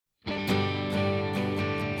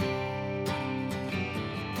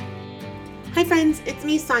Hi friends, it's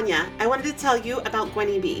me, Sonia. I wanted to tell you about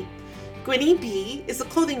Gwenny Bee. Gwenny Bee is a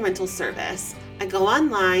clothing rental service. I go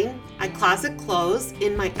online, I closet clothes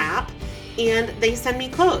in my app, and they send me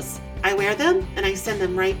clothes. I wear them and I send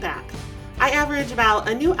them right back. I average about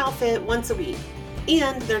a new outfit once a week,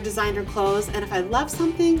 and they're designer clothes, and if I love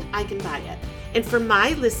something, I can buy it. And for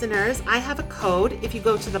my listeners, I have a code if you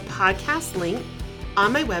go to the podcast link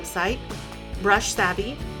on my website,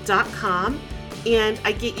 brushsavvy.com, and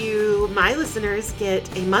my listeners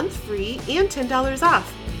get a month free and $10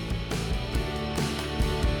 off.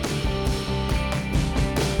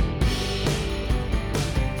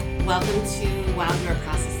 Welcome to While You're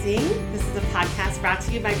Processing. This is a podcast brought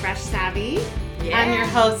to you by Brush Savvy. Yeah. I'm your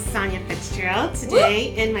host, Sonia Fitzgerald.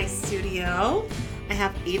 Today in my studio, I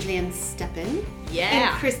have Adrienne Steppen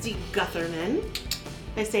and Christy Gutherman. Did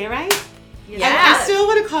I say it right? Yeah. I still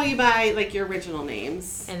want to call you by like your original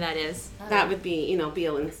names. And that is? That would be,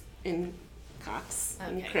 Beal and Cox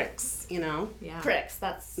and Cricks, Yeah. Cricks,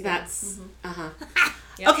 that's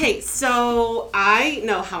Yep. Okay, so I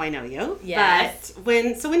know how I know you. Yes. But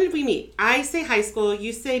when did we meet? I say high school,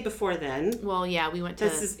 you say before then. Well, yeah, we went to...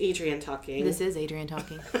 This is Adrienne talking. This is Adrienne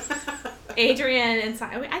talking. Adrienne and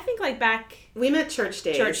I think like back... We met church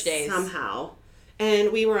days. Somehow.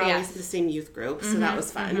 And we were always in the same youth group, so that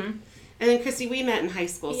was fun. Mm-hmm. And then Christy, we met in high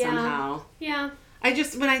school somehow. Yeah.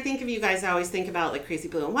 When I think of you guys, I always think about like Crazy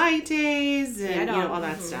Blue and White days and all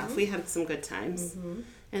that stuff. We had some good times. Mm-hmm.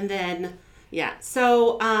 And then,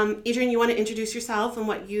 so Adrienne, you want to introduce yourself and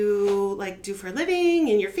what you like do for a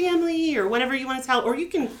living and your family or whatever you want to tell, or you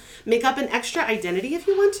can make up an extra identity if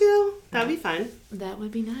you want to. That would be fun. That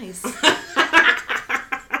would be nice.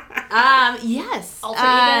 Yes.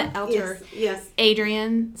 Alter ego? Yes.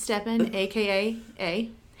 Adrienne Steppen, a.k.a.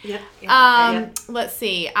 A. Yeah. Let's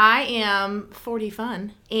see. I am 40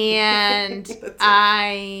 fun, and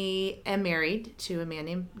I am married to a man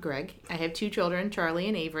named Greg. I have 2 children, Charlie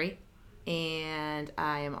and Avery, and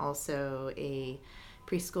I am also a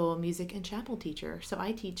preschool music and chapel teacher. So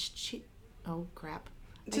I teach. Oh crap!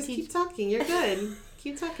 Keep talking. You're good.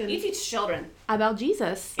 Keep talking. You teach children about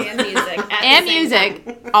Jesus and music and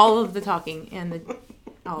music, all of the talking and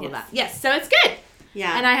all of that. Yes, so it's good.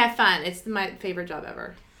 Yeah, and I have fun. It's my favorite job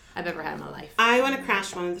I've ever had in my life. I want to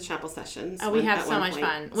crash one of the chapel sessions. Oh, we have so much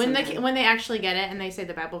fun. When they actually get it and they say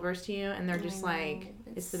the Bible verse to you and they're just like,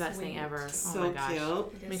 it's the best thing ever. So oh my gosh.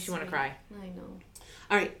 cute. Makes you want to cry. I know.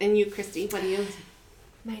 All right, and you, Christy, what do you?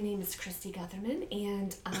 My name is Christy Gutherman,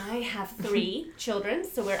 and I have 3 children,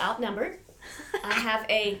 so we're outnumbered. I have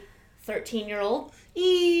a 13-year-old.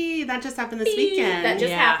 That just happened this weekend. That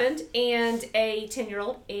just happened, and a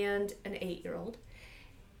 10-year-old and an 8-year-old.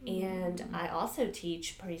 And I also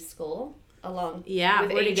teach preschool along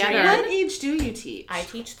with we're together. What age do you teach? I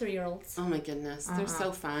teach 3-year-olds. Oh my goodness, they're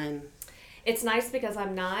so fun. It's nice because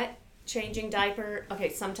I'm not changing diaper. Okay,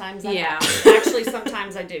 sometimes actually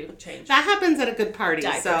sometimes I do change. That happens at a good party,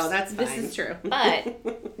 diapers. So that's fine. This is true.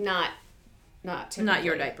 But not not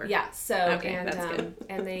your diaper. Yeah. So that's good.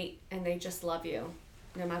 and they just love you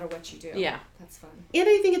no matter what you do. Yeah. That's fun. And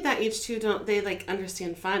I think at that age too, don't they like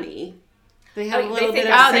understand funny? They have a little bit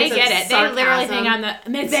of sense they get it. Sarcasm. They literally think I'm the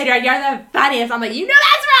Miss Adrienne, you're the funniest. I'm like, you know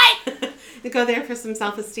that's right. They go there for some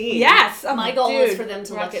self-esteem. Yes. My goal is for them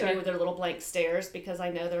to look at me with their little blank stares because I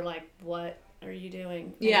know they're like, what are you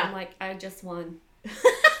doing? And I'm like, I just won.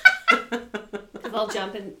 Because I'll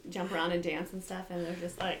jump around and dance and stuff, and they're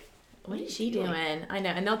just like, what is she doing? I know.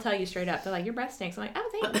 And they'll tell you straight up. They're like, your breast stinks. I'm like, oh,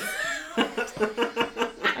 thanks.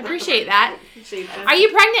 I appreciate that. Are you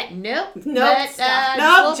pregnant? Nope. Nope. Just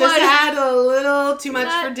had a little too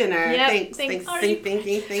much for dinner. Yep. Thanks.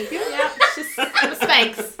 Thank you. Yep. Just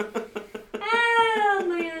thanks. Oh,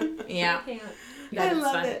 man. Yeah. I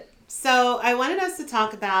love it. So I wanted us to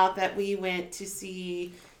talk about that we went to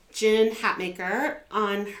see Jen Hatmaker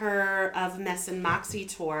on her Of Mess and Moxie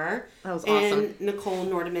tour. That was awesome. And Nicole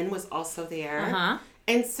Nordeman was also there. Uh-huh.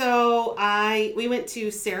 And so we went to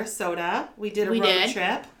Sarasota. We did a road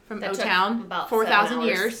trip. From O-Town. About 4,000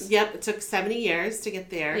 years. Yep. It took 70 years to get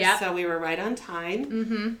there. Yep. So we were right on time.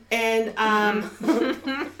 Mm-hmm. And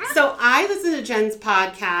so I listened to Jen's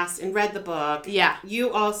podcast and read the book. Yeah.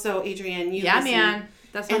 You also, Adrienne, you listened. Yeah, man.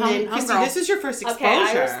 That's my and then, Christy, this is your first exposure.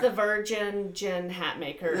 Okay, I was the virgin Jen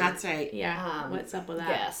Hatmaker. That's right. Yeah. What's up with that?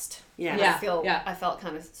 Guest. Yeah. I felt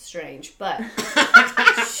kind of strange, but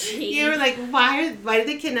you were like, why did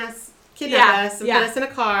they kidnap us and put us in a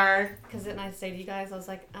car? Because didn't I say to you guys, I was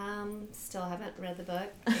like, still haven't read the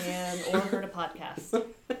book or heard a podcast,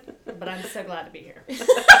 but I'm so glad to be here.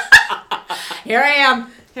 Here I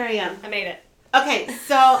am. I made it. Okay,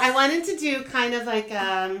 so I wanted to do kind of like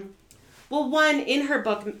Well, one, in her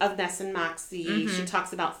book of Mess and Moxie, she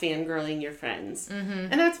talks about fangirling your friends.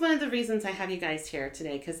 And that's one of the reasons I have you guys here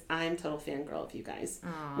today, because I'm total fangirl of you guys.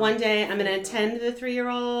 Aww. One day, I'm going to attend the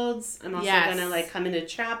 3-year-olds. I'm also going to, like, come into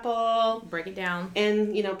chapel. Break it down.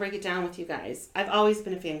 And, you know, break it down with you guys. I've always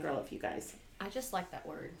been a fangirl of you guys. I just like that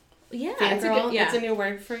word. Yeah. Fangirl? It's It's a new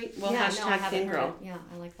word for you? Well, hashtag fangirl. Yeah,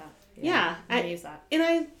 I like that. Yeah. I use that.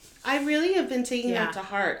 And I really have been taking that to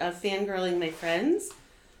heart, of fangirling my friends.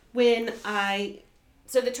 When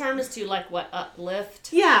So the term is to, like, what,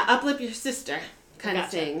 uplift? Yeah, uplift your sister kind of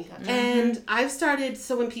Gotcha, thing. gotcha. And I've started,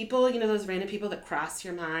 so when people, you know, those random people that cross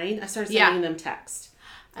your mind, I started sending them text.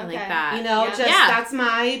 I like Okay. that. You know, Yeah. just that's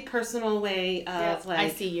my personal way of Yep. like I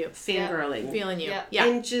see you. fangirling. Feeling you. Yep. Yeah.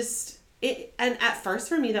 And just and at first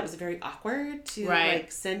for me that was very awkward to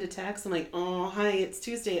like send a text. I'm like, oh hi, it's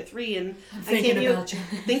Tuesday at 3 and Thinking about you.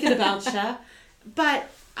 Thinking about you. But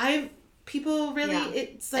people really,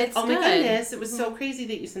 it's like, It's oh my good. goodness, it was so crazy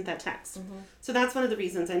that you sent that text. So that's one of the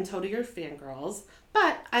reasons I'm totally your fangirls.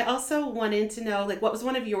 But I also wanted to know, like, what was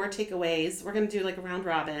one of your takeaways? We're going to do, like, a round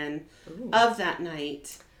robin of that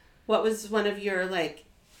night. What was one of your, like,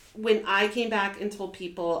 when I came back and told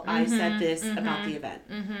people I said this about the event?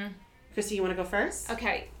 Christy, you want to go first?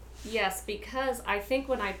 Okay. Yes, because I think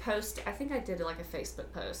when I I did like a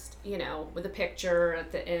Facebook post, you know, with a picture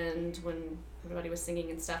at the end when everybody was singing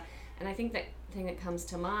and stuff. And I think that thing that comes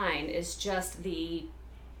to mind is just the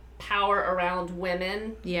power around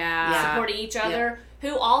women supporting each other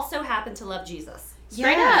who also happen to love Jesus.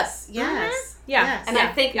 Straight yes. up. Yes. Yeah. Yes. And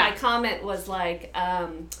I think my comment was like,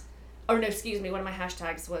 one of my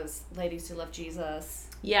hashtags was ladies who love Jesus,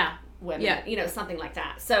 Yeah. women, you know, something like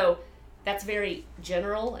that. So that's very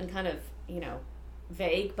general and kind of, you know,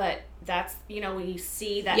 vague, but that's, you know, when you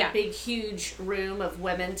see that big, huge room of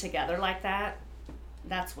women together like that,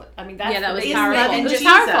 that's what, I mean, that's that was biggest powerful. thing. It was Jesus.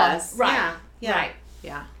 powerful. Right. Yeah. Right.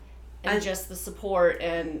 Yeah. And just the support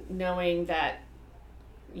and knowing that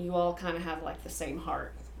you all kind of have like the same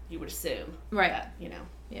heart, you would assume. Right. That, you know,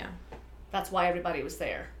 Yeah. that's why everybody was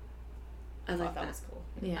there. I like thought that that. was cool.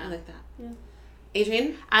 Yeah. I like that. Yeah.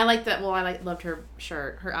 Adrienne? I like that. Well, loved her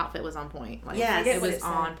shirt. Her outfit was on point. Like, Yes. it What was it said.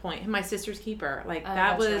 on point. My sister's keeper. Like that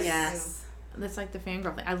that's was. right. Yes. That's like the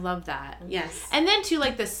fangirl thing. I love that. Yes. And then too,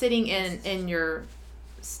 like the sitting in your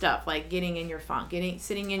stuff, like getting in your funk,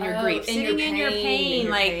 sitting in your grief, sitting in your pain,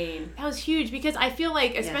 like that was huge because I feel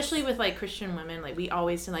like, especially with like Christian women, like we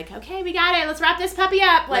always say like, okay, we got it, let's wrap this puppy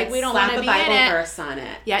up, like we don't want to be Bible in it. verse on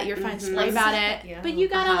it. Yeah, you're fine. Pray about it, but you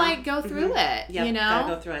gotta like go through it. Yep, you know,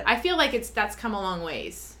 gotta go through it. I feel like that's come a long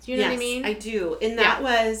ways. Do you know what I mean? I do. And that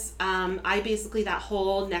was, I basically, that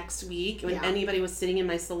whole next week, when anybody was sitting in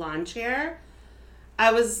my salon chair,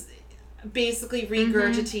 I was basically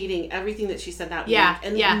regurgitating everything that she said that week.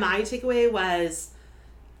 And my takeaway was,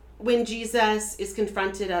 when Jesus is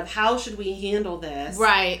confronted of how should we handle this,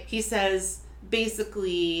 right? He says,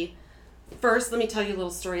 basically, first, let me tell you a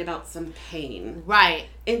little story about some pain. Right.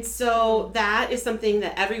 And so that is something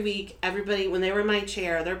that every week, everybody, when they were in my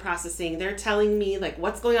chair, they're processing, they're telling me, like,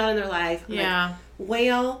 what's going on in their life. I'm like,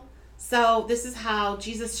 well, so this is how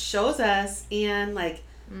Jesus shows us and, like,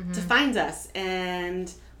 defines us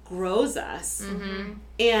and grows us.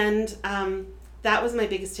 And that was my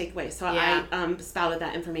biggest takeaway. So I spouted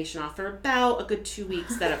that information off for about a good 2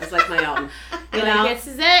 weeks that it was like my own. You know, this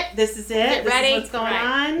is it. This is it. Get This ready. is what's going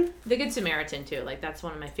on. The Good Samaritan too. Like that's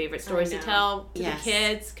one of my favorite stories to tell to the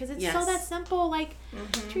kids because it's so that simple. Like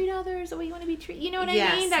treat others the way you want to be treated. You know what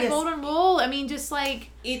I mean? That golden rule. I mean, just like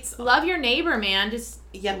it's love your neighbor, man. Just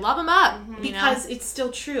love them up. Because it's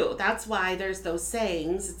still true. That's why there's those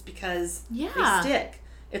sayings. It's because they stick.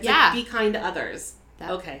 It's like be kind to others.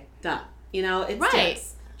 Okay, duh. You know, it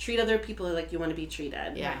sticks. Treat other people like you want to be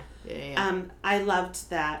treated. Yeah. I loved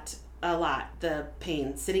that a lot. The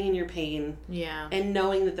pain, sitting in your pain. Yeah. And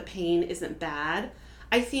knowing that the pain isn't bad.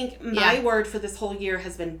 I think my word for this whole year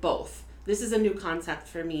has been both. This is a new concept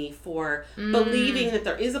for me for believing that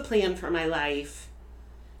there is a plan for my life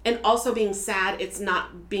and also being sad it's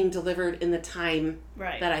not being delivered in the time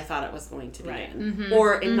that I thought it was going to be in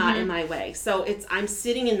or not in my way. So I'm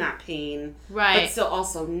sitting in that pain, but still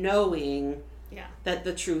also knowing that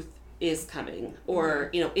the truth is coming or,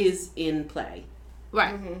 you know, is in play.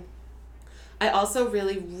 Right. I also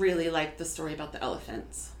really, really liked the story about the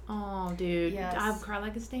elephants. Oh, dude. Yes. I would cry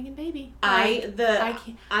like a stinking baby.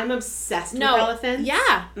 I'm obsessed with elephants.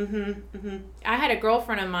 Yeah. I had a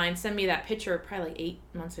girlfriend of mine send me that picture probably like 8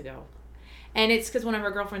 months ago. And it's because one of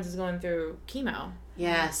our girlfriends is going through chemo.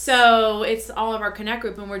 Yes. So it's all of our connect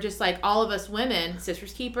group, and we're just like all of us women,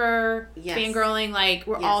 Sisters Keeper, fangirling, like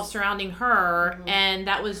we're all surrounding her. And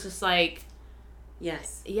that was just like,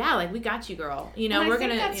 Yes. Yeah, like we got you, girl. You know, And we're I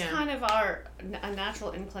think gonna. that's kind of a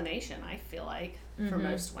natural inclination. I feel like for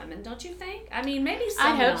most women, don't you think? I mean, maybe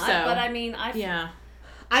some hope not, so. but I mean, I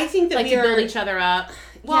think that like we to are build each other up.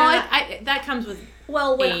 Well, Yeah. I that comes with.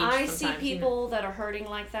 Well, when age I see sometimes, people that are hurting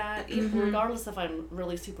like that, regardless if I'm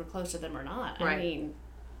really super close to them or not, Right. I mean,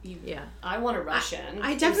 Yeah. I want to rush in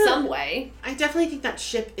I in definitely- some way. I definitely think that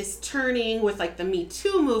ship is turning with like the Me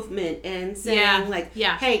Too movement and saying like,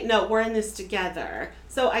 hey, no, we're in this together.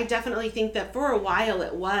 So I definitely think that for a while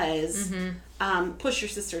it was push your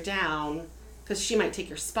sister down because she might take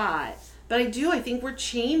your spot. But I think we're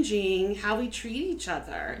changing how we treat each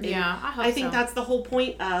other. And Yeah, I hope I think so. that's the whole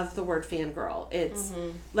point of the word fangirl. It's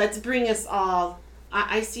let's bring us all.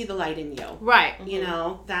 I see the light in you. Right. You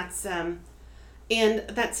know, that's and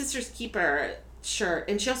that Sister's Keeper shirt,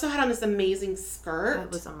 and she also had on this amazing skirt.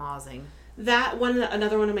 That was amazing. That one,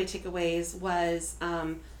 another one of my takeaways was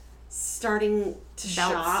starting to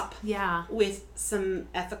Belts. shop Yeah. with some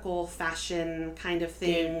ethical fashion kind of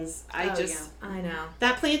things. I know.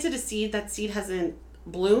 that planted a seed. That seed hasn't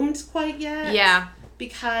bloomed quite yet. Yeah.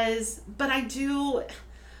 But I do.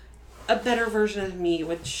 A better version of me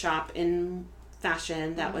would shop in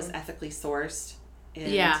fashion that was ethically sourced.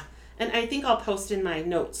 And I think I'll post in my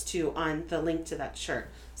notes too on the link to that shirt,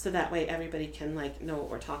 so that way everybody can like know what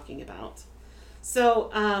we're talking about. So,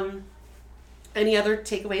 any other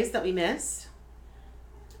takeaways that we missed?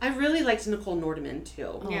 I really liked Nicole Nordeman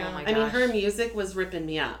too. Yeah. Oh my I mean, gosh. her music was ripping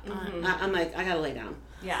me up. Mm-hmm. I'm like, I gotta lay down.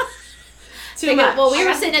 Yeah. Too much. Well, we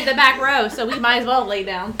were sitting at the back row, so we might as well lay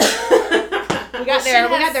down. We got there.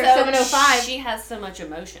 We got there 7:05. She has so much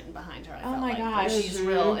emotion behind her. I felt my like. gosh. She's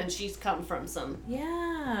real, and she's come from some.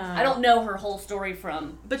 Yeah. I don't know her whole story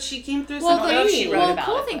from. But she came through Well, some I don't know if pain. she wrote Well, about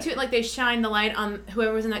cool it, thing but- too, like they shine the light on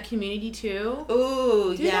whoever was in that community too.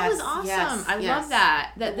 Ooh, Dude, yes, that was awesome. yes, I yes. love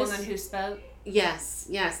that. The That this, woman who spoke. Yes,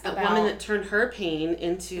 the About- woman that turned her pain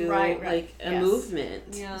into Right, like a yes. movement.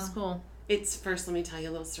 Yeah. was cool. It's first. Let me tell you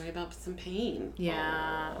a little story about some pain.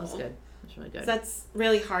 Yeah, it was Oh. good. It was really good. That's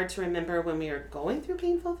really hard to remember when we are going through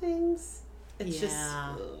painful things. It's just,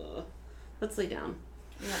 Yeah. let's lay down.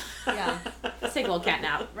 Yeah. Let's take a little cat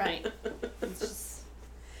nap. Right. It's just.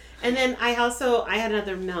 And then I had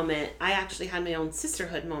another moment. I actually had my own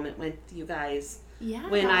sisterhood moment with you guys Yeah.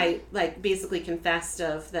 when I like basically confessed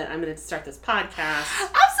that I'm going to start this podcast. I'm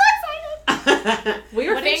so excited. We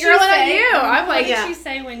were What did fangirling she on say? you. I'm What like, did yeah. she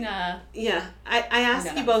say when Yeah, I asked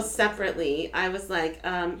No, you no. both separately. I was like,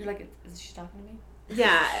 you're like, is she talking to me?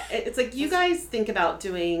 yeah, it's like you guys think about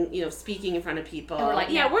doing, speaking in front of people. And we're like,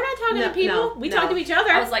 yeah, we're not talking No, to people. no, we no. talk to each other.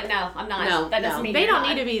 I was like, no, I'm not. No, that doesn't no. mean they you're don't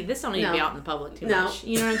not. need to be. This don't need to be No. out in the public too No. much.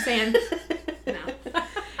 You know what I'm saying? No.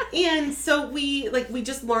 And so we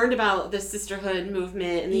just learned about the sisterhood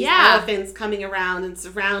movement and these Yeah. elephants coming around and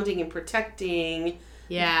surrounding and protecting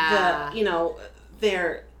Yeah.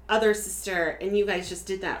 their other sister, and you guys just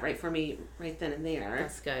did that right for me right then and there.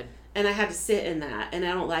 That's good. And I had to sit in that, and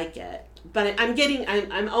I don't like it. But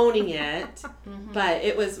I'm owning it. But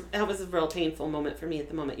that was a real painful moment for me at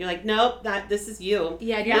the moment. You're like, nope, this is you.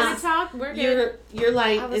 Yeah. Do Yeah. you want to talk? We're good. Your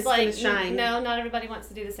light I was is like, gonna shine. no, not everybody wants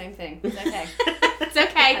to do the same thing. It's okay. It's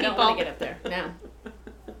okay, I don't people. want to get up there.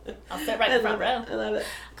 No. I'll sit right in the front row. I love it.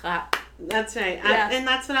 Clap. That's right. Yeah. And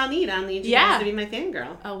that's what I'll need. I'll need you Yeah. guys to be my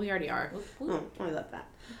fangirl. Oh, we already are. Oh, I love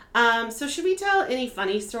that. So should we tell any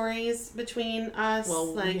funny stories between us?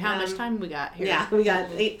 Well, how much time we got here? Yeah, we got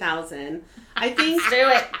 8,000. I think Let's do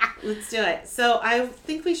it. let's do it. So I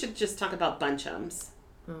think we should just talk about bunchums.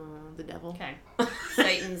 The devil. Okay.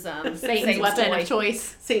 Satan's Satan's weapon toy. of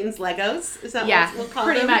choice. Satan's Legos. Is that Yeah, what we'll call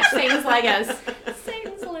pretty them? much. Satan's Legos.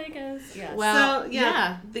 Satan's Legos. Yes. Well, So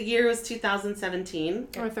yeah, the year was 2017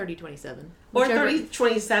 Or 3027. or Whichever-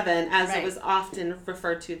 3027, as it Right. was often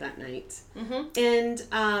referred to that night. Mm-hmm. And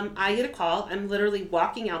I get a call. I'm literally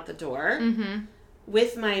walking out the door Mm-hmm.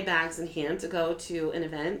 with my bags in hand to go to an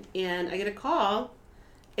event, and I get a call.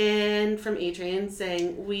 And from Adrian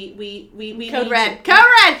saying, we Code need red. you. Code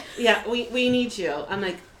red! Yeah, we need you. I'm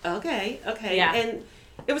like, okay. Yeah. And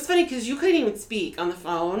it was funny because you couldn't even speak on the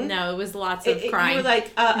phone. No, it was lots of crying. You were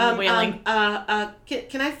like, and wailing.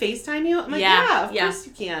 can I FaceTime you? I'm like, Yeah, of yeah. course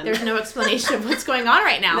you can. There's no explanation of what's going on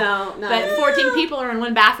right now. no. But 14 people are in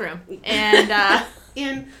one bathroom. And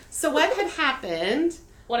And so what had happened?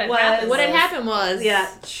 What had Was- happened? what had happened was... Yeah,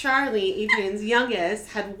 Charlie, Adrian's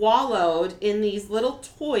youngest, had wallowed in these little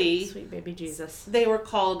toys. Sweet baby Jesus. They were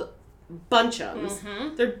called bunchums.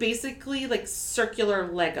 Mm-hmm. They're basically like circular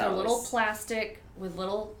Legos. They're little plastic with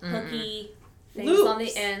little hooky things Loops. on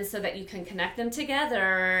the end so that you can connect them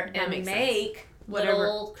together That and makes make Whatever.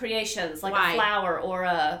 little creations like Why? a flower or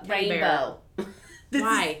a Teddy bear. rainbow.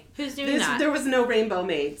 Why? Who's doing that? There was no rainbow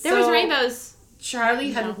made. There was rainbows.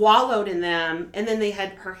 Charlie had wallowed in them, and then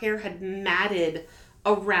her hair had matted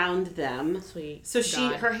around them. Sweet. So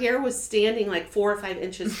her hair was standing like 4 or 5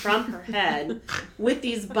 inches from her head with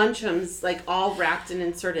these bunchums like all wrapped and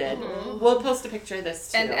inserted. Mm-hmm. We'll post a picture of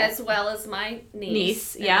this too. And as well as my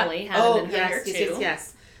niece yeah. Emily had them in her hair too.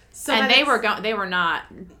 Yes. So and they weren't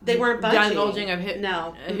budging. Divulging of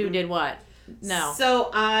who did what. No. So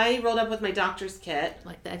I rolled up with my doctor's kit.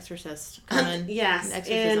 Like the Exorcist coming. Yes.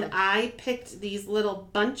 And I picked these little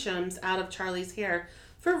bunchums out of Charlie's hair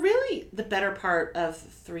for really the better part of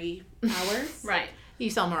 3 hours. Right. You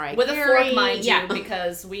saw Mariah with Carey. A fork, mind you,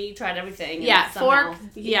 because we tried everything. Yeah, fork.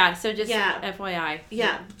 Yeah, so just FYI.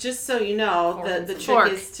 Yeah, just so you know, the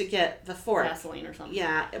trick is to get the fork. Vaseline or something.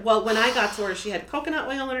 Yeah. Well, when I got to her, she had coconut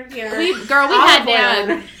oil in her hair. We had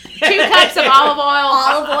 2 cups of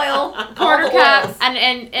olive oil, quarter cup,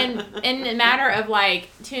 and in a matter of like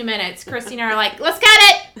 2 minutes, Christy and I are like, let's cut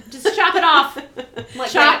it. Just chop it off.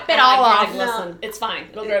 Chop it all off. Listen, it's fine.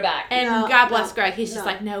 It'll grow back. And God bless Greg. He's just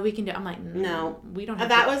like, no, we can do it. I'm like, no, we don't.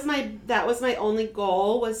 That was my only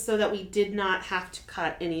goal, was so that we did not have to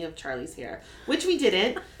cut any of Charlie's hair, which we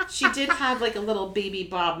didn't. She did have like a little baby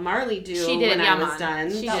Bob Marley do when I was done.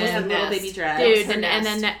 She had a little baby dress. Dude, and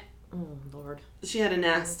then oh Lord. She had a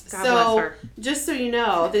nest. God bless her. Just so you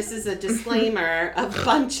know, this is a disclaimer of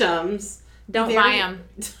bunchums. Don't buy them.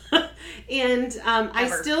 And I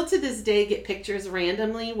still to this day get pictures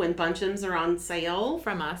randomly when bunchums are on sale.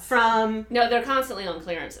 From us. No, they're constantly on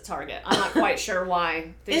clearance at Target. I'm not quite sure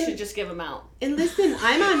why. They should just give them out. And listen,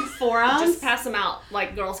 I'm on forums. Just pass them out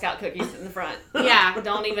like Girl Scout cookies in the front. Yeah.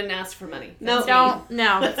 Don't even ask for money. No.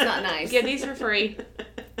 That's not nice. Give these for free.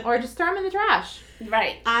 Or just throw them in the trash.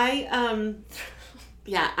 Right. I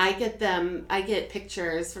get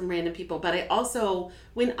pictures from random people, but I also,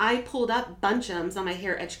 when I pulled up bunchums on my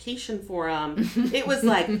hair education forum, it was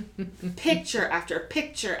like picture after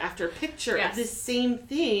picture after picture of this same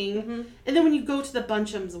thing. Mm-hmm. And then when you go to the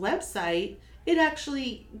Bunchums website, it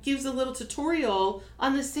actually gives a little tutorial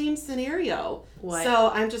on the same scenario. What? So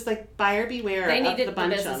I'm just like, buyer beware of the Bunchums. The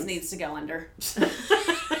business needs to go under.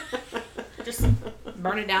 Just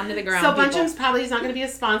burn it down to the ground. So Bunchums probably is not going to be a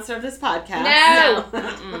sponsor of this podcast.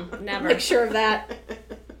 No. Never. Make sure of that.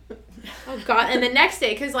 Oh God! And the next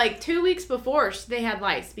day, because like 2 weeks before, they had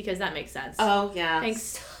lice, because that makes sense. Oh yeah.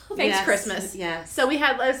 Thanks Christmas. Yes. So we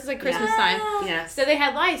had lice. This is like Christmas time. Yes. So they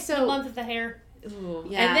had lice. So the month of the hair. Ooh.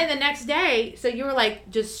 Yeah. And then the next day, so you were like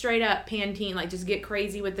just straight up Pantene, like just get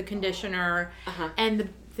crazy with the conditioner. Uh-huh. And the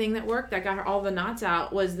thing that worked, that got her all the knots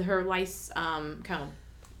out, was her lice comb.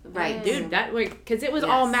 Right, dude. That because it was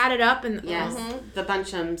all matted up and the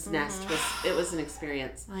Bunchums nest was an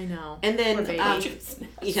experience. I know. And then the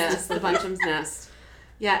Bunchums nest.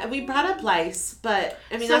 Yeah, we brought up lice, but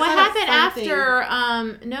I mean, so that's what not happened after?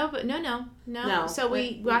 No. So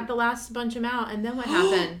we got the last Bunchum out, and then what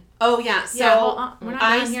happened? Oh yeah, so we're not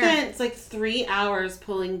I spent like 3 hours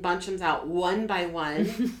pulling Bunchums out one by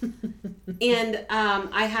one, and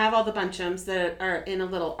I have all the Bunchums that are in a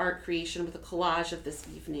little art creation with a collage of this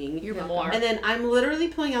evening. You're welcome. And then I'm literally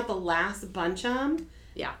pulling out the last Bunchum.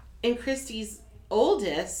 Yeah. And Christy's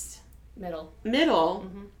oldest, middle,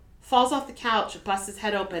 falls off the couch, busts his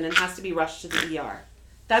head open, and has to be rushed to the ER.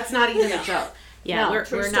 That's not even a joke. Yeah, no,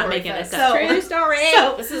 we're not making this up. True story.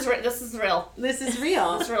 So, this is real. This is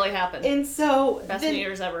real. This really happened. And so best New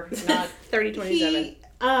Year's ever. Not 3027.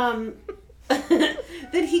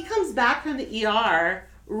 Then he comes back from the ER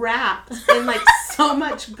wrapped in like so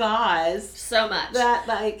much gauze. So much. That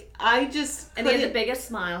like I just and he had the biggest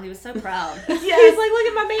smile. He was so proud. Yes. He's like, look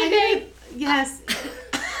at my baby. Yes.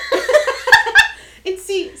 And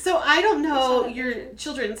see, so I don't know your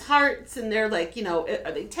children's hearts, and they're like, you know,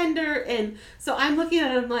 are they tender? And so I'm looking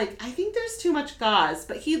at him like, I think there's too much gauze,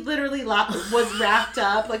 but he literally was wrapped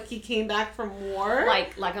up like he came back from war,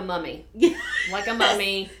 like a mummy, like a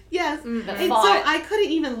mummy. Yes, and so I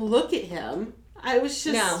couldn't even look at him. I was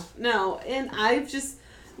just no, and I've just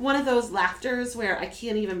one of those laughters where I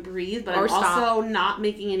can't even breathe, but I'm also not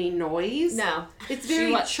making any noise. No, it's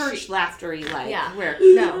very church laughter-y, like where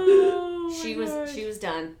She was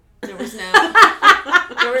done. There was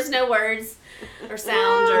no words or sound.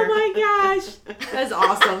 Oh my gosh, that's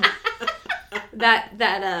awesome.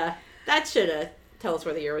 that should have told us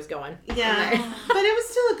where the year was going. Yeah, but it was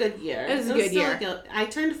still a good year. It was a good year. I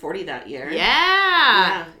turned 40 that year.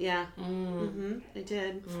 Yeah. Yeah. I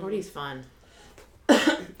did. 40's fun.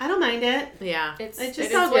 I don't mind it. Yeah, it's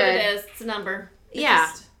all good. What it is. It's a number.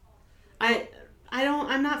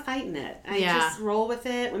 I'm not fighting it. I just roll with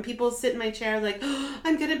it. When people sit in my chair like, oh,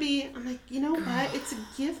 I'm like, you know what? It's a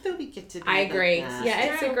gift that we get to do. I agree. Like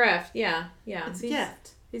Yeah, it's a gift. Yeah. It's a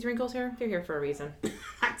gift. These wrinkles here, they're here for a reason.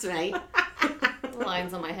 That's right. The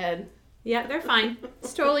lines on my head. Yeah, they're fine.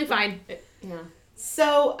 It's totally fine. Yeah.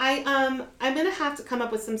 So I'm gonna have to come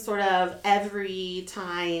up with some sort of every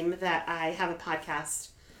time that I have a podcast,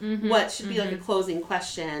 what should be like a closing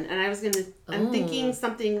question. And I'm thinking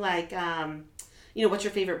something like, what's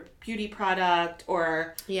your favorite beauty product,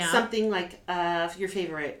 or something like your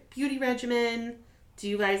favorite beauty regimen. Do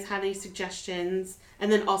you guys have any suggestions?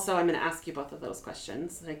 And then also I'm going to ask you both of those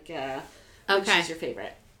questions. Like, which is your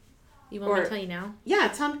favorite? You want me to tell you now? Yeah,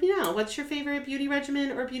 tell me now. What's your favorite beauty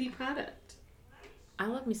regimen or beauty product? I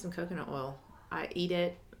love me some coconut oil. I eat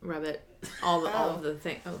it, rub it, all of the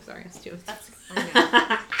thing. Oh, sorry, it's too.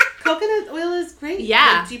 Coconut oil is great.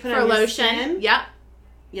 Yeah, like, do you put for it on lotion. Your skin?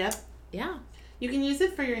 Yep. Yeah. You can use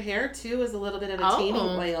it for your hair too, as a little bit of a tanning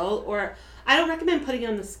oil. Or I don't recommend putting it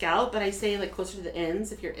on the scalp, but I say like closer to the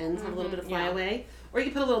ends if your ends have a little bit of flyaway. Or you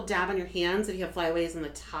can put a little dab on your hands if you have flyaways on the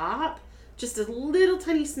top. Just a little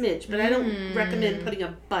tiny smidge, but I don't recommend putting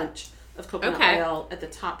a bunch of coconut oil at the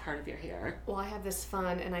top part of your hair. Well, I have this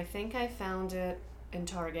fun, and I think I found it in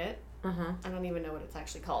Target. I don't even know what it's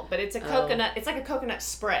actually called, but it's a coconut. It's like a coconut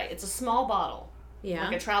spray. It's a small bottle,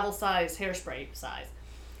 like a travel size hairspray size.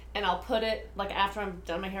 And I'll put it, like after I'm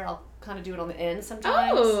done my hair, I'll kind of do it on the end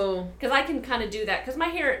sometimes. Oh. Because I can kind of do that. Because my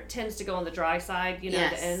hair tends to go on the dry side, the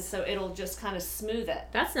end. So it'll just kind of smooth it.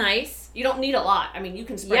 That's nice. You don't need a lot. I mean, you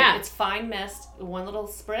can spray it. It's fine mist, one little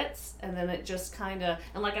spritz, and then it just kind of,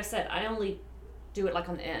 and like I said, I only do it like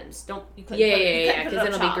on the ends. You couldn't put it because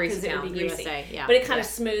it'll be greasy. But it kind of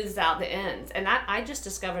smooths out the ends. And I just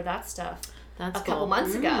discovered that stuff. That's a couple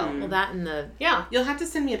months ago. Well, that and the... Yeah. You'll have to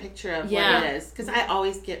send me a picture of what it is. Because I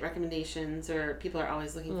always get recommendations, or people are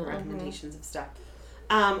always looking for recommendations of stuff.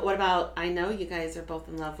 What about, I know you guys are both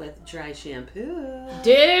in love with dry shampoo.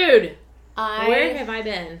 Dude! Where have I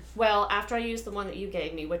been? Well, after I used the one that you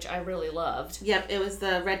gave me, which I really loved. Yep, it was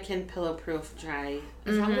the Redken Pillow Proof Dry.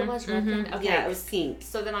 Is that what it was, Redken? Okay. Yeah, it was pink.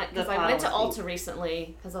 So then I went to Ulta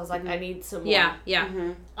recently, because I was like, I need some more. Yeah.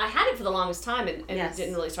 I had it for the longest time, and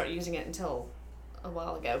didn't really start using it until a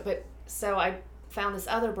while ago. But so I found this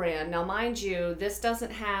other brand. Now, mind you, this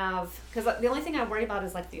doesn't have, because the only thing I worry about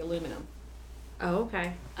is like the aluminum. Oh,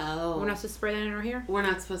 okay. Oh. We're not supposed to spray that in our hair? We're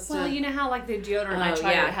not supposed to. Well, you know how like the deodorant, I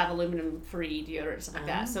try to have aluminum-free deodorant and stuff like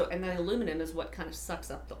that. So, and the aluminum is what kind of sucks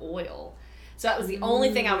up the oil. So that was the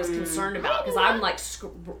only thing I was concerned about, because I'm like,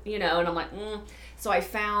 and I'm like, So I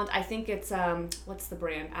found, I think it's, what's the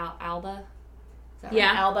brand? Alba? Is that right?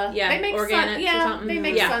 Alba? Yeah. They make Organics or something. They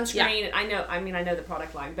make sunscreen. Yeah. I know the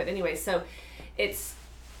product line. But anyway, so it's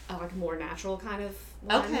like a more natural kind of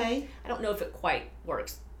one. Okay. I don't know if it quite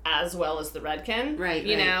works as well as the Redken. Right.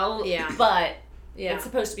 You know? Yeah. But it's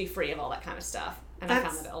supposed to be free of all that kind of stuff. And I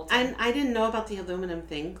found it at Ulta. And I didn't know about the aluminum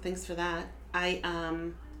thing. Thanks for that.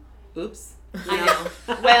 Oops. I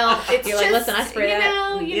know. Well, it's You're just, like, listen, I spray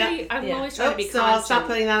that. I'm always trying to be conscious. So I'll stop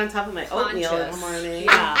putting that on top of my oatmeal in the morning.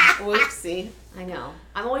 Yeah. Whoopsie. I know.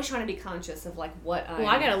 I'm always trying to be conscious of like what I... Well,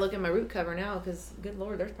 I gotta look at my root cover now, because good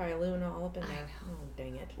Lord, there's probably aluminum all up in there. Oh,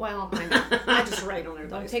 dang it. Well, I know. I just write on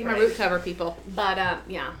everybody's Don't take my root cover, people. But,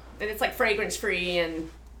 yeah. And it's like fragrance free and...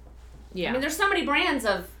 Yeah. I mean, there's so many brands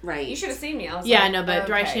of... Right. You should have seen me. I was I like, know, but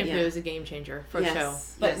dry shampoo is a game changer for show.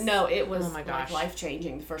 But no, it was like life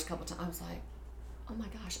changing the first couple times. I was like, oh my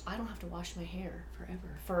gosh, I don't have to wash my hair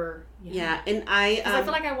forever. And I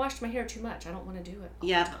feel like I washed my hair too much. I don't want to do it all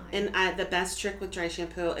the time. And the best trick with dry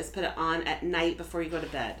shampoo is put it on at night before you go to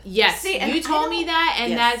bed. Yes. See, you told me that,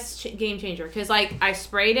 and that's game changer, because like I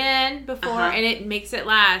sprayed in before and it makes it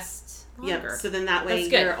last longer. Yep. So then that way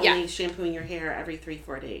you're only shampooing your hair every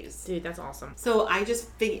 3-4 days. Dude, that's awesome. So I just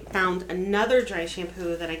found another dry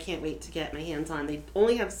shampoo that I can't wait to get my hands on. They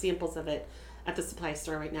only have samples of it at the supply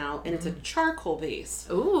store right now, and it's a charcoal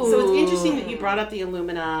based. Ooh. So it's interesting that you brought up the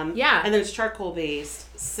aluminum. Yeah. And then it's charcoal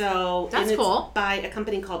based. So that's cool. It's by a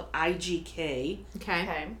company called IGK.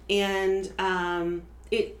 Okay. And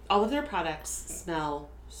all of their products smell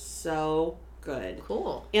so good.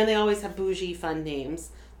 Cool. And they always have bougie fun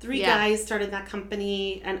names. 3 guys started that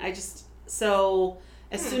company, and as soon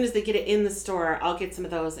as they get it in the store, I'll get some of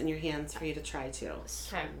those in your hands for you to try too.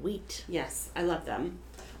 Sweet. Yes, I love them.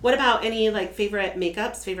 What about any like favorite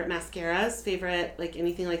makeups, favorite mascaras, favorite like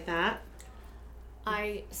anything like that?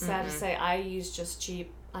 Sad to say, I use just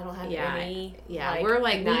cheap. I don't have any. Yeah, we're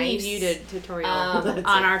like nice. We need you to tutorial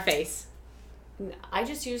on our face. I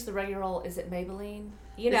just use the regular old. Is it Maybelline?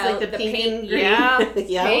 You know, like the pink and green. Yeah,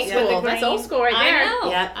 old school. That's old school right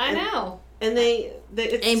there. I know. And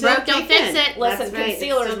it's Ain't still broke, don't kicking. fix it. Listen, That's right, it's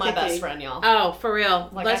concealer still is my kicking. best friend, y'all. Oh, for real.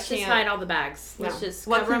 Like, Let's I just can't- hide all the bags. Let's No. just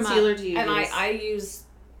What cover 'em concealer up. do you And use? I use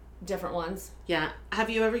different ones. Yeah. Have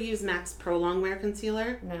you ever used MAC's Pro Longwear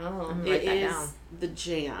Concealer? No. Write It that is down. the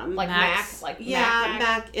jam. Like Max. MAC? Like yeah,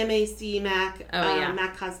 MAC? MAC, Oh, yeah.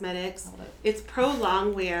 MAC Cosmetics. Hold it. It's Pro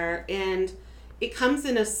Longwear, and it comes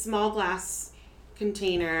in a small glass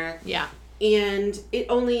container, Yeah. and it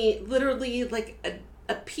only literally like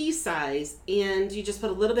a pea size, and you just put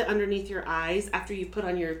a little bit underneath your eyes after you put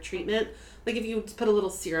on your treatment. Like if you put a little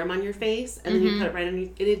serum on your face and then you put it right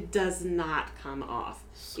underneath, it does not come off.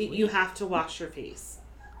 You have to wash your face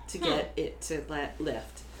to get it to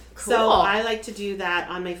lift. So Cool. I like to do that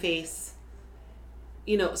on my face.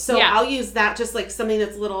 You know, so Yeah. I'll use that just like something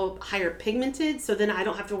that's a little higher pigmented, so then I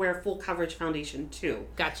don't have to wear full coverage foundation too.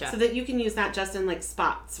 Gotcha. So that you can use that just in like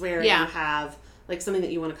spots where Yeah. you have like something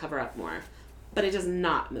that you want to cover up more. But it does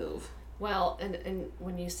not move. Well, and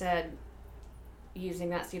when you said using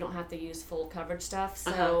that so you don't have to use full coverage stuff,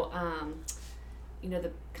 so you know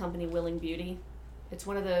the company Willing Beauty, it's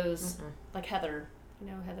one of those like Heather, you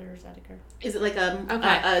know Heather Zediker. Is it like a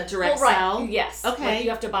Okay. direct Well, right. sell? Yes. Okay. Like you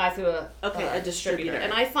have to buy through a distributor.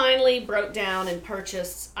 And I finally broke down and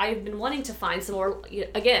purchased. I've been wanting to find some more,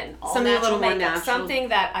 again, all Something a natural little more makeup. natural. Something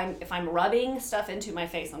that if I'm rubbing stuff into my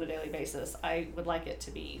face on a daily basis, I would like it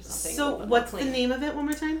to be something. a So little bit more what's the clean. name of it one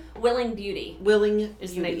more time? Willing Beauty Willing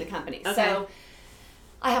is the Beauty. name of the company. Okay. So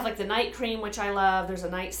I have like the night cream, which I love. There's a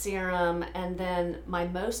night serum, and then my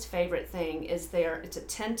most favorite thing is it's a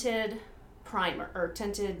tinted primer or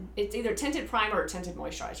tinted. It's either tinted primer or tinted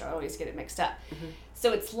moisturizer. I always get it mixed up.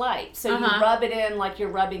 So it's light. So you rub it in like you're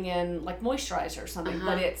rubbing in like moisturizer or something,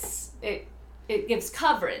 but it gives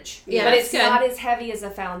coverage. Yeah, but that's it's good. not as heavy as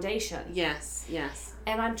a foundation. Yes, yes.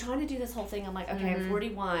 And I'm trying to do this whole thing. I'm like, okay, I'm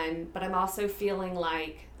 41, but I'm also feeling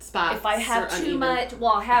like Spots. if I have are too uneven. much,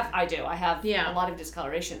 well, I do. I have Yeah. a lot of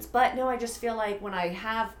discolorations. But no, I just feel like when I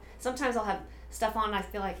have, sometimes I'll have stuff on and I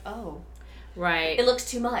feel like, oh, Right. it looks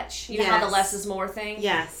too much. You know how the Yes. less is more thing?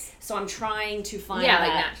 Yes. So I'm trying to find Yeah, that.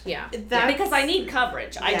 like that. Yeah. That's- Because I need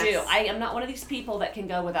coverage. I do. Yes. I am not one of these people that can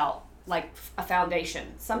go without, like, a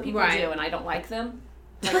foundation. Some people Right. do, and I don't like them.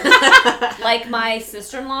 Like my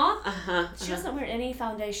sister-in-law. She doesn't wear any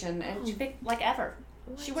foundation, and she like ever.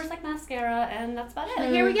 She wears like mascara, and that's about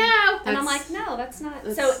it. Here we go. And I'm That's- like, no, that's not.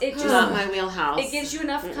 That's So it just not my wheelhouse. it gives you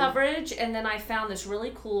enough coverage, and then I found this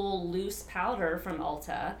really cool loose powder from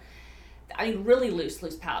Ulta. I mean, really loose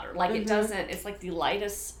powder. Like it doesn't. It's like the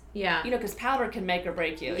lightest. Yeah. You know, because powder can make or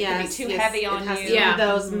break you. It Yes, can be too yes, heavy it on has you. to be Yeah.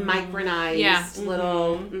 those micronized Yeah.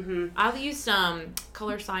 little. I'll use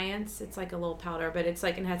Color Science. It's like a little powder, but it's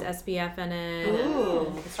like it has SPF in it.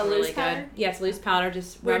 Ooh. It's A really loose good. powder? Yes, loose powder.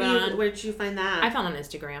 Just rub it on. Where'd you find that? I found it on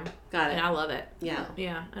Instagram, Got it. and I love it. Yeah.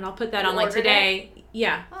 Yeah, and I'll put that You on like ordered today.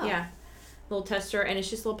 Yeah, Oh. yeah. Little tester, and it's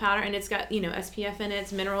just a little powder, and it's got SPF in it.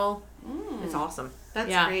 It's mineral. It's awesome. That's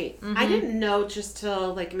Yeah. great. I didn't know just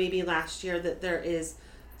till like maybe last year that there is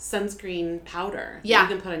sunscreen powder that Yeah, you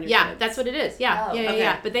can put on your yeah, kids. that's what it is. Yeah, Oh, yeah, okay.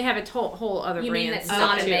 yeah. But they have a whole other You mean brands. that's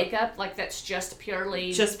not a too. makeup? Like that's just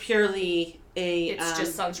purely. just purely a It's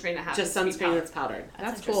just sunscreen that happens just to be sunscreen powdered. that's powdered.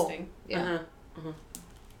 That's cool. interesting. Yeah.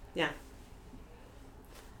 Yeah.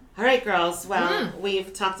 All right, girls. Well,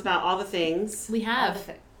 we've talked about all the things. We have.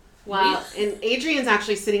 Wow. And Adrian's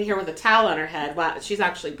actually sitting here with a towel on her head. Wow, she's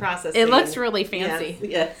actually processing. It looks really fancy.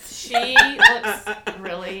 Yes. She looks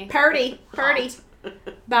really Purdy. hot.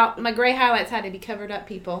 About my gray highlights had to be covered up,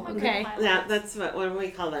 people. Okay. Yeah, that's what do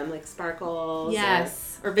we call them? Like sparkles.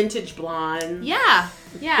 Yes. Or vintage blonde. Yeah.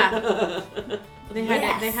 Yeah. They had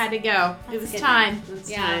Yes. to. They had to go. It was good time.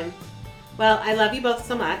 It's Yeah. time. Well, I love you both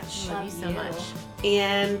so much. Love you so you. much.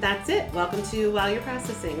 And that's it. Welcome to While You're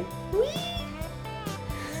Processing.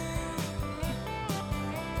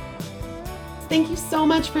 Thank you so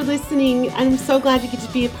much for listening. I'm so glad you get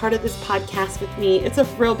to be a part of this podcast with me. It's a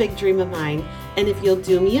real big dream of mine. And if you'll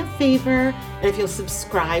do me a favor, and if you'll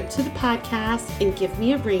subscribe to the podcast and give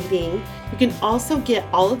me a rating, you can also get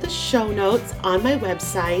all of the show notes on my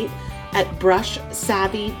website at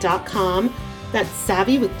brushsavvy.com. That's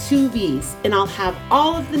savvy with 2 V's. And I'll have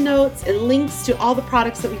all of the notes and links to all the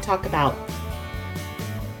products that we talk about.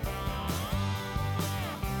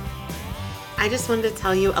 I just wanted to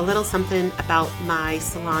tell you a little something about my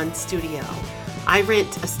salon studio. I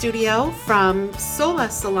rent a studio from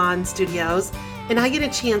Sola Salon Studios, and I get a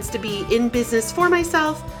chance to be in business for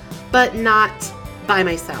myself, but not by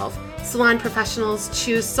myself. Salon professionals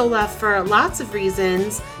choose Sola for lots of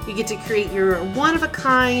reasons. You get to create your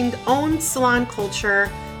one-of-a-kind own salon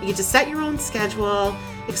culture. You get to set your own schedule,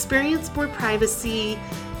 experience more privacy,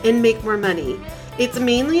 and make more money. It's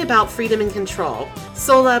mainly about freedom and control.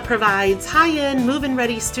 Sola provides high-end, move-in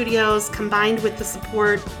ready studios combined with the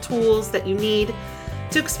support tools that you need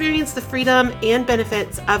to experience the freedom and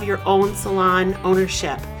benefits of your own salon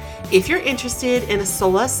ownership. If you're interested in a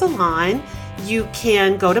Sola salon, you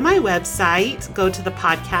can go to my website, go to the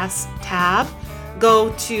podcast tab,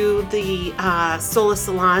 go to the Sola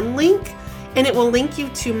Salon link, and it will link you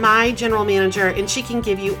to my general manager, and she can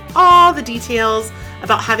give you all the details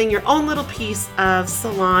about having your own little piece of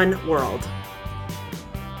salon world.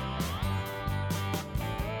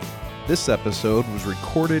 This episode was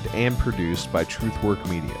recorded and produced by TruthWork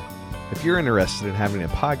Media. If you're interested in having a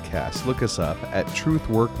podcast, look us up at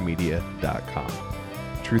truthworkmedia.com.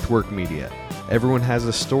 TruthWork Media. Everyone has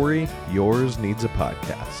a story. Yours needs a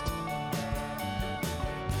podcast.